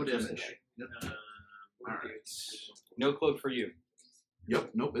 No damage. Yep. Alright. No cloak for you.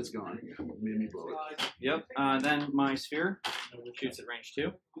 Yep, nope, it's gone. Made me blow it. Yep. Then my sphere shoots at range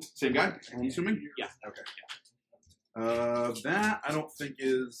 2. Same guy, I'm assuming? Yeah. Okay. That I don't think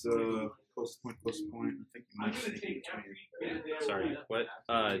is close point, close point. I think you might sneak in between. Sorry. What?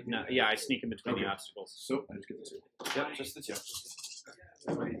 No. Yeah, I sneak in between the obstacles. So I just get the 2. Yep, just the 2.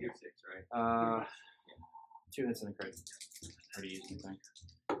 You're 6, right? 2 hits and a crit. Already used my thing.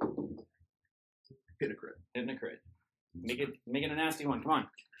 Hit a crit. Hitting a crit. Make it a nasty one. Come on.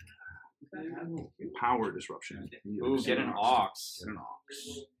 Power disruption. Ooh, get an ox. Get an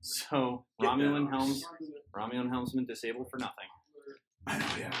ox. So Romulan helmsman disabled for nothing. I know,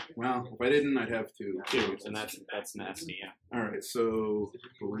 yeah. Well, if I didn't, I'd have 2. 2, and that's nasty. Yeah. All right, so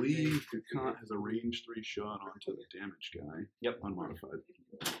I believe Ducat has a range 3 shot onto the damage guy. Yep. Unmodified.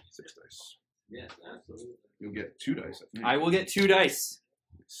 6 dice. Yeah, absolutely. You'll get 2 dice, I think. I will get 2 dice.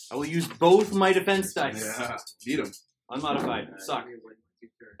 I will use both my defense dice. Yeah, beat him. Unmodified. Suck.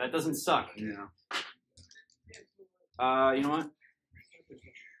 That doesn't suck. Yeah. You know what?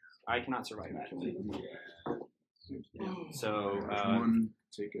 I cannot survive that. So, 1,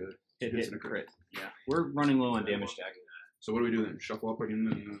 take a hit and and a crit. Yeah. We're running low on damage deck. So what do we do then? Shuffle up again?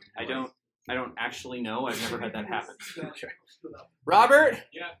 And, I don't actually know. I've never had that happen. okay. Robert?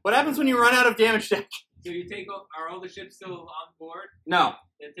 Yeah. What happens when you run out of damage deck? So you take are all the ships still on board? No.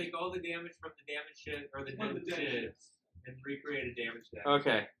 Then take all the damage from the damage ship or the damage ships and recreate a damage deck.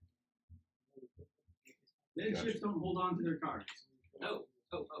 Okay. Dead ships don't hold on to their cards. Oh.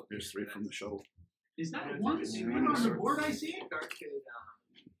 There's 3 from the shuttle. Is that one sphere on the board I see?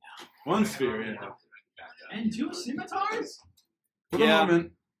 1 sphere, yeah. And 2 scimitars? For the Yeah.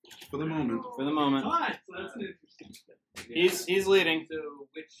 moment. For the moment. For the moment. What? So that's an interesting. He's leading. So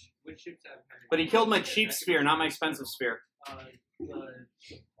which ships have? But he killed my cheap sphere, not my expensive sphere.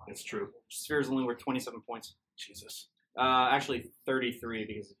 It's true. Sphere is only worth 27 points. Jesus. Actually 33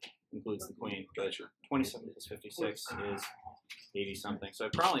 because it includes the queen. But 27 plus 56 is 80 something. So I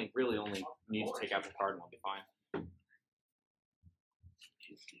probably really only need to take out the card and I'll be fine.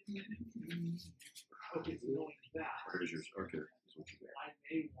 Okay, so knowing that, Where's yours? Okay. That's what you got. I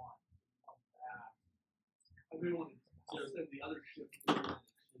may want that. I may want to send the other ship.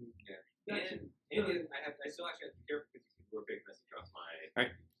 And I still actually have to be careful because you can do a big message off my.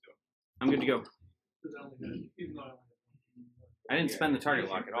 I'm good to go. Even though I didn't spend the target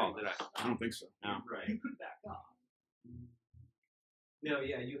lock at all, did I? I don't think so. No. Right. you could back up. No,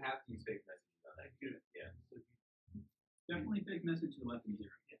 yeah, you have to use fake messages on that. Yeah. Definitely fake message to the left and 0.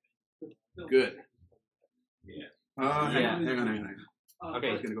 Good. Yeah. Hang on. Okay.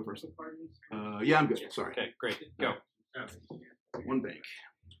 I was going to go first. Yeah, I'm good. Sorry. Okay, great. Go. 1 bank.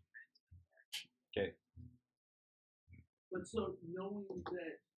 Okay. But so knowing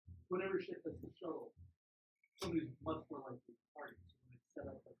that whatever ship that's the shuttle, somebody's much more likely to target. So when it's set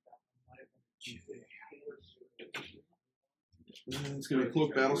up like that, It's going to be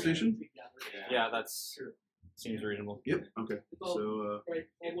Cloak Battle Station? Yeah, that's seems reasonable. Yep. Okay. So Right,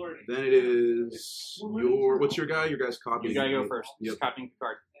 I'm learning. then it is your. What's your guy? Your guy's copy. You gotta go first. Yep. Just copying the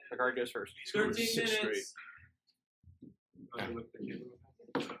card. The card goes first. He's going 13 6 straight. minutes.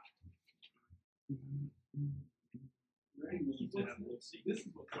 This is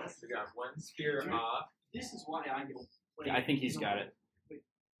what We got 1 spear off. This is why I don't play. I think he's got it.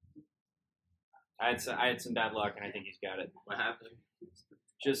 I had some bad luck, and I think he's got it. What happened?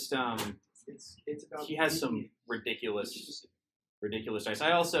 Just It's about he has some ridiculous dice.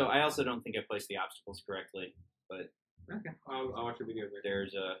 I also don't think I placed the obstacles correctly, but Okay. I'll watch your video.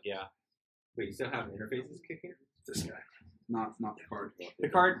 there's yeah. Wait, you still have interfaces kicking? This guy. Not the card. The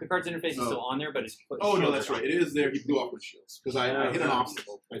card's interface is still on there, but it's put. Oh no, that's right. It is there. He blew off my shields because I hit an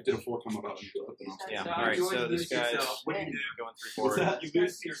obstacle. I did a 4 come about and put them off. Yeah. So All right. you So lose this guy's yourself. What do you do? going 3 What's forward. that? You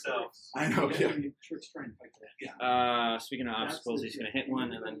lose to yourself. I know. Yeah. Speaking of obstacles, he's gonna hit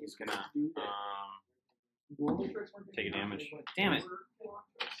one, and then he's gonna take a damage. Damn it!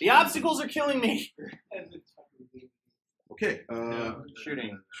 The obstacles are killing me. Okay.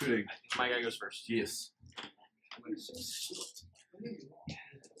 Shooting. My guy goes first. Yes.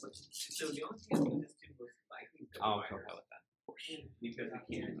 So the only thing is this two was likely to I'll fire co-pilot that. because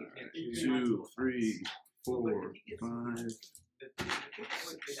you can't 2, 3, 4, 5. The thing that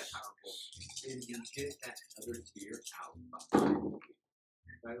makes that powerful is you get that other spear out behind.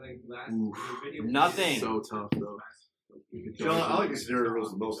 Like last video. Nothing. So tough though. John, I like the scenario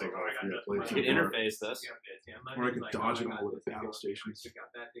rules the most. Like, You could interface this. Or I could dodge it all with battle stations.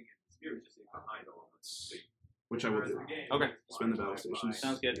 Which I will do. Okay. Spend the battle stations.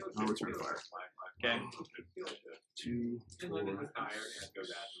 Sounds good. I'll return fire. Okay. 2, 4,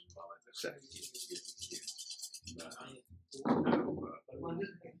 6.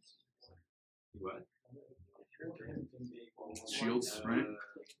 What? Shields, right?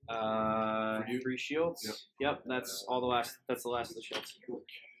 3 shields. Yep. That's all the last. That's the last of the shields.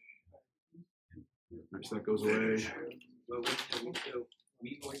 Alright, so that goes away. Well,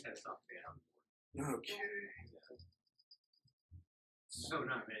 we always had something down. Okay. No,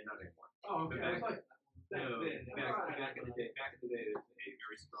 not anymore. Oh, okay. I was like, No, back in the day, there's a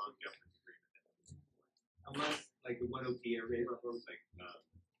very strong governance agreement. Unless, like, the 1 OP every was like,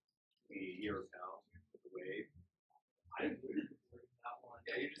 the Heroes Hell, the wave. I didn't really that one.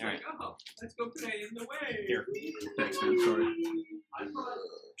 Yeah, you're just All like, oh, let's go play in the wave. Here. Thanks, man. Sorry. I thought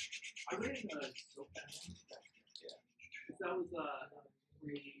I ran so fast. Yeah. That was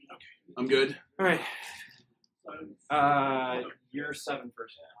I'm good. All right. so You're 7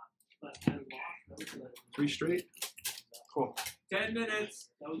 first. but I lost. That was 3 straight. Cool. 10 minutes.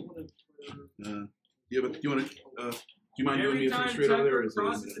 that was one of Yeah, but do you want to? Do you mind doing Every me a 3 time straight over there? Or Tucker is it?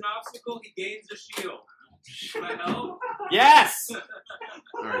 crosses an obstacle, he gains a shield. Should I help? Yes. All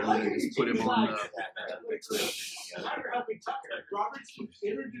right, I'm gonna just put him on. Robert's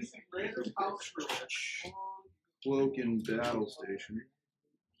introducing random house rules. Cloak and battle station.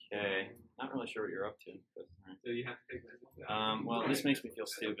 Okay. Not really sure what you're up to, but. So you have to take this. Well, this makes me feel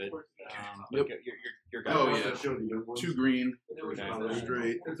stupid. Yep. Your guy. Oh yeah. 2 green. Okay.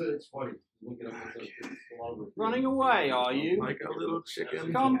 Straight. It's funny. Look it up. It's a lot of Running away, are you? Like a little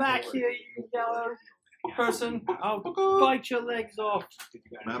chicken. Come back here, you yellow person. I'll bite your legs off.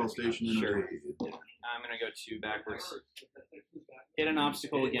 Battle station. Sure. Interrogated. I'm gonna go 2 backwards. Hit an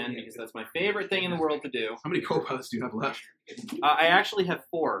obstacle again because that's my favorite thing in the world to do. How many co-pilots do you have left? I actually have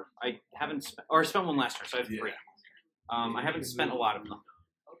 4. I haven't I spent 1 last turn, so I have 3. I haven't spent a lot of them.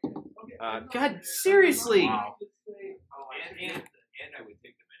 God, seriously. Wow. And I would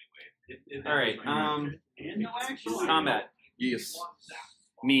take them anyway. All right. And no action. Combat. Yes.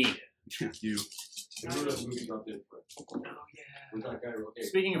 Me. You.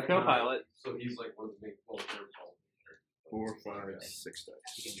 Speaking of co-pilot, So he's like one of the main players. 4, 5, 6 dice.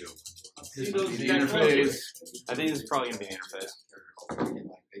 the interface. I think this is probably gonna be an interface.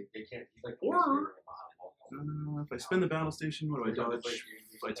 Or If I spin the battle station, what do I dodge?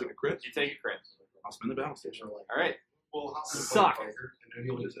 If I take a crit, You take a crit. I'll spin the battle station. All right. suck.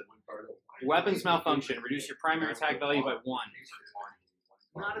 What is it? Weapons malfunction. Reduce your primary attack value by 1.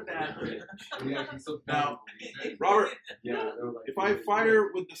 Not a bad thing. Now, Robert, Yeah. if I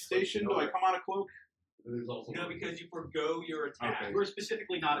fire with the station, do I come out of cloak? No, because you forgo your attack. Okay. We're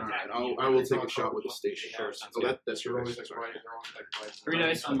specifically not All right, attacking. I will take a shot with the station. Sure, sounds So good. that's your always race. like Sorry. 3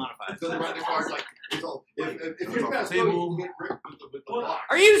 dice unmodified. So they write the cards like it's all, if Comes you're off the fast, table. you get ripped with the block.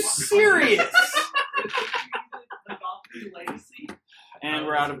 Are you serious? Legacy. And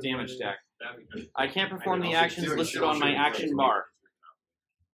we're out of damage deck. I can't perform the actions listed on my action bar.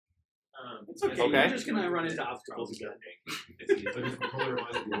 It's okay. Okay. You're just gonna run into obstacles again.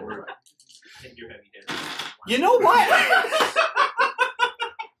 You know what?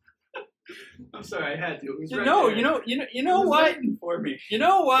 I'm sorry, I had to. It was You right know, there. you know what? For me. You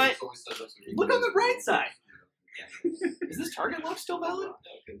know what? Look on the bright side. Is this target lock still valid?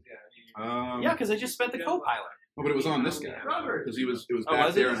 Yeah, because I just spent the co-pilot. Oh, but it was on this guy. Robert. Because it was Oh, back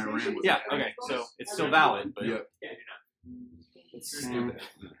was it? there and I ran with Yeah, it. okay, so it's still valid, but Yeah. it's stupid.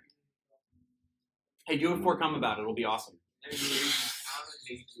 Hey, do a 4 come about it. It'll be awesome. I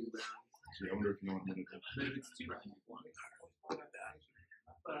wonder if you know what I'm going to do.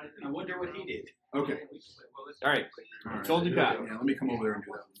 But I I wonder what he did. Okay. All right, All right. told you that. Yeah, let me come over there and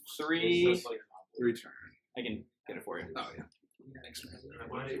do that. 3. 3 turn. I can get a 4. for you. Oh yeah.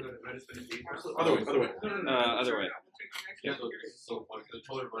 Why don't you go to spend a Other way. Other way. Other way. Yeah, so the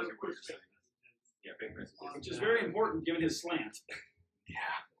total reminds me of what you're saying. Yeah, big price. Which is very important given his slant.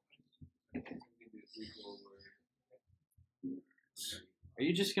 Are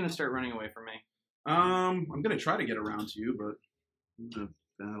you just gonna start running away from me? I'm gonna try to get around to you, but the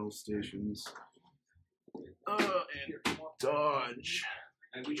battle stations. And dodge.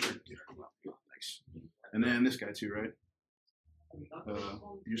 Nice. And then this guy too, right?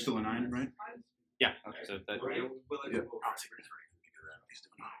 You're still a 9, right? Yeah. Okay. So that. Yep.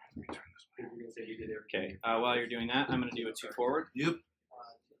 Okay. While you're doing that, I'm gonna do a 2 forward. Yep.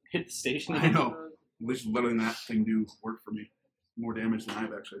 Hit the station. I know. At least letting that thing do work for me. More damage than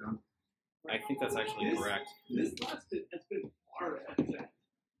I've actually done. I think that's actually correct. This last bit has been hard at that.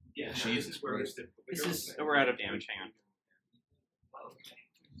 Yeah, Jesus Christ. This is we're out of damage. Hang on.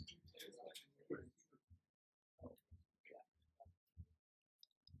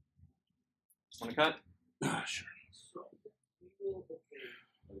 Want to cut? Sure.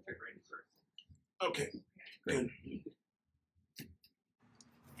 Okay. Good.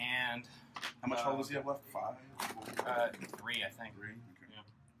 And How much hull does he have left? 5? 3, I think. 3? Okay. Yeah.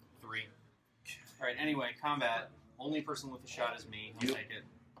 3. All right. Anyway, combat. Only person with a shot is me. I'll Yep. take it.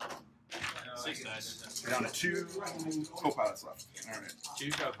 6 dice. We're down to 2 co-pilots left. Alright.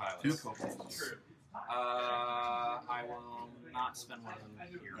 2 co-pilots. 2 co-pilots. I will not spend one of them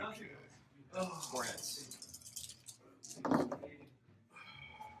here. 4 hits.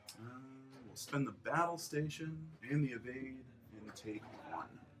 We'll spend the battle station and the evade and take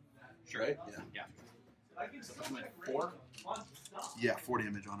 1. Sure. Right? Yeah. So I'm at 4? Yeah, 4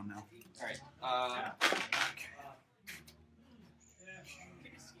 damage on him now. All right.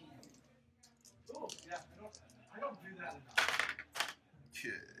 Oh, yeah, I don't do that enough.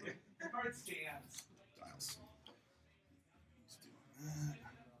 Okay. Hard scans. Dials. Let's do that.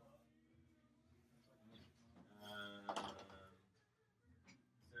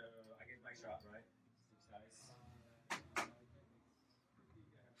 So I get my shot, right? 6 dice.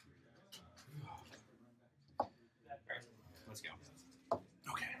 Let's go.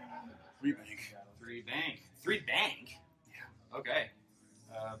 Okay. 3 bank. 3 bank. 3 bank. Yeah. Okay.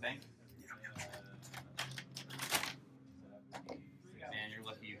 Bank. And you're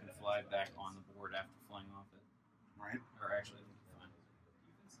lucky you can fly back on the board after flying off it. Right. Or actually, fine.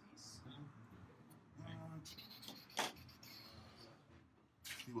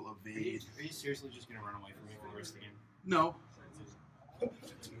 He will evade. Are you seriously just gonna run away from me for the rest of the game? No.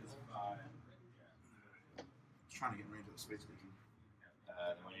 Trying to get in range of the space station.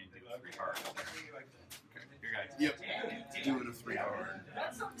 Then we need to do 3 hard. Okay. Your guy. Yep. Doing a 3 hard.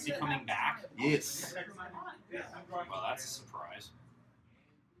 Is he coming back? Yes. Well, that's a surprise.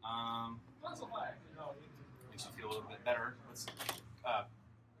 Makes you feel a little bit better. Let's.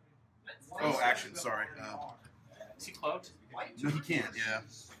 Oh, action. Sorry. Is he cloaked? No, he can't. Yeah.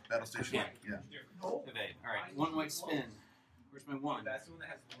 Battle station. Yeah. Evade. All right. 1 white spin. Where's my 1? That's the one that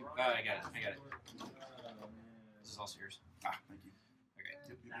has I got it. I got it. This is also yours. Ah, thank you. Okay.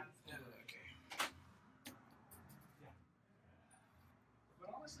 Yep. Okay.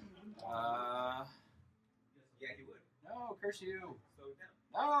 Yeah, he would. No, curse you. Slow it down.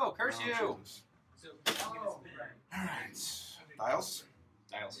 No, curse you. Oh, Jesus. So I'm gonna spin. Alright. Dials?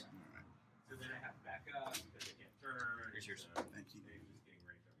 Dials. Alright. So then I have to back up because I can't turn. Here's yours. Thank you. They're just getting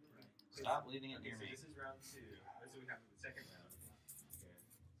ready for it. Stop leaving it Okay, near so me. this is round 2. So we have the second round. Okay.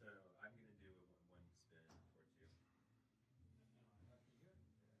 So I'm gonna do a 1 spin or 2.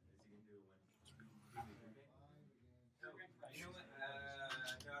 Is he gonna do a 1? No, you know what?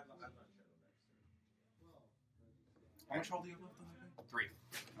 No, I'm not shuttle back. How much hull do you have left on that thing? 3.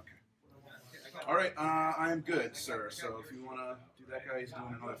 Okay. Alright, I am good, sir. So if you want to do that guy, he's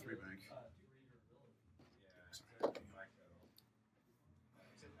doing another 3 bank.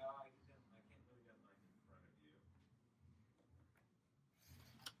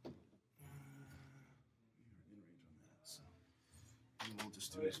 We'll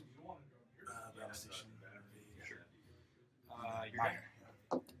just do his battle station. Sure. You're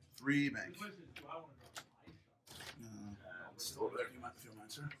good. 3 bank. Still over there, if you might feel mine,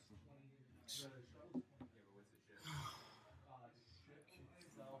 sir.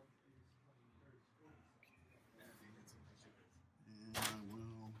 And I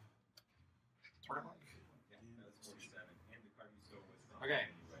will target mark. Okay.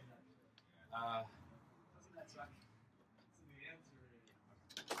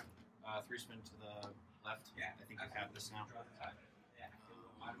 3 spin to the left. Yeah, I think you have this now.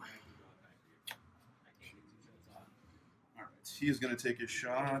 Alright, he is going to take his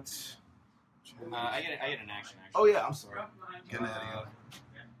shot. I get an action. Actually. Oh yeah, I'm sorry. Getting ahead of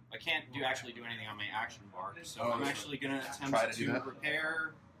I can't actually do anything on my action bar, so Oh, I'm okay. actually going to attempt Try to do that?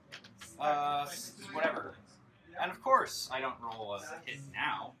 repair whatever. And of course, I don't roll a hit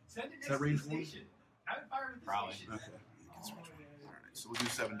now. Is that range 1? Probably. Okay. Alright, so we'll do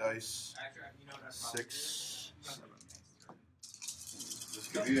 7 dice. 6, 7. This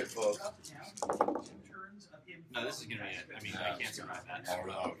could be it, folks. No, this is going to be it. I mean, I can't survive that. Oh,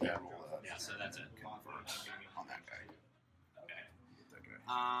 no, can't roll that. Yeah, so that's it. On that guy. Okay. That guy.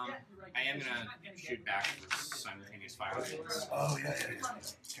 I am going to shoot back for simultaneous fire. Oh, yeah. Okay.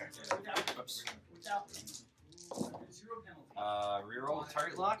 Oops. Reroll the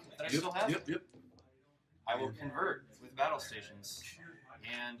target lock that I still have. Yep. I will convert with battle stations,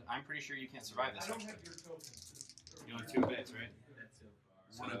 and I'm pretty sure you can't survive this. Actually, you only have 2 evades, right?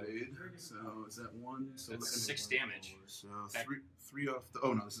 1 evade. So is that 1? So That's 6 damage. So 3 off the.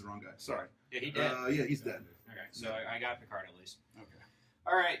 Oh no, this is the wrong guy. Sorry. Yeah, he did. Yeah, he's dead. Okay, so I got Picard at least. Okay.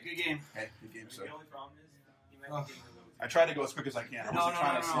 All right, good game. Hey, good game, sir. The only problem is you might be getting a little I tried to go as quick as I can. I wasn't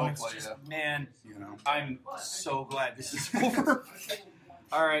trying to slow It's play just, you. man, You know. I'm so glad this is over.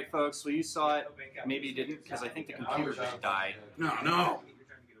 All right, folks. Well, you saw it. Maybe you didn't, because I think the computer just died. No.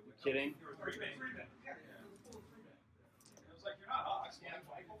 Kidding?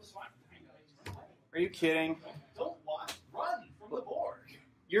 Are you kidding? Don't watch. Run from the board.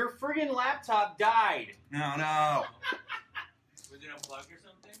 Your friggin' laptop died. No. Was it unplugged or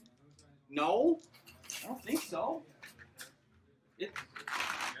something? No, I don't think so.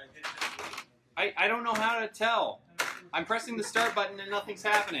 I don't know how to tell. I'm pressing the start button and nothing's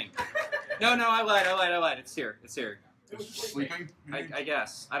happening. No, I lied. It's here. Sleeping? I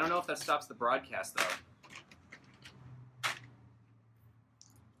guess. I don't know if that stops the broadcast though.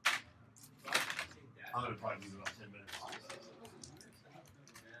 I'm gonna probably lose about 10 minutes.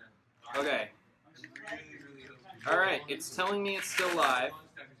 Okay. All right. It's telling me it's still live.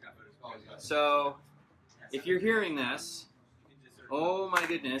 So, if you're hearing this, oh my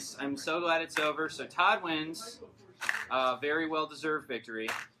goodness, I'm so glad it's over. So Todd wins. Very well-deserved victory.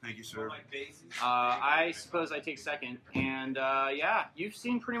 Thank you, sir. I suppose I take second. And yeah, you've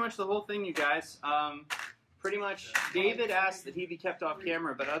seen pretty much the whole thing, you guys. Pretty much, David asked that he be kept off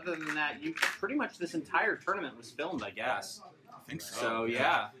camera, but other than that, pretty much this entire tournament was filmed, I guess. I think so. So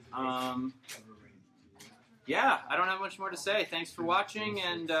yeah. Yeah, I don't have much more to say. Thanks for watching,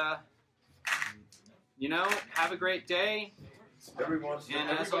 and have a great day.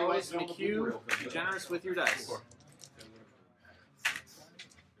 And as always, make you be generous with your dice.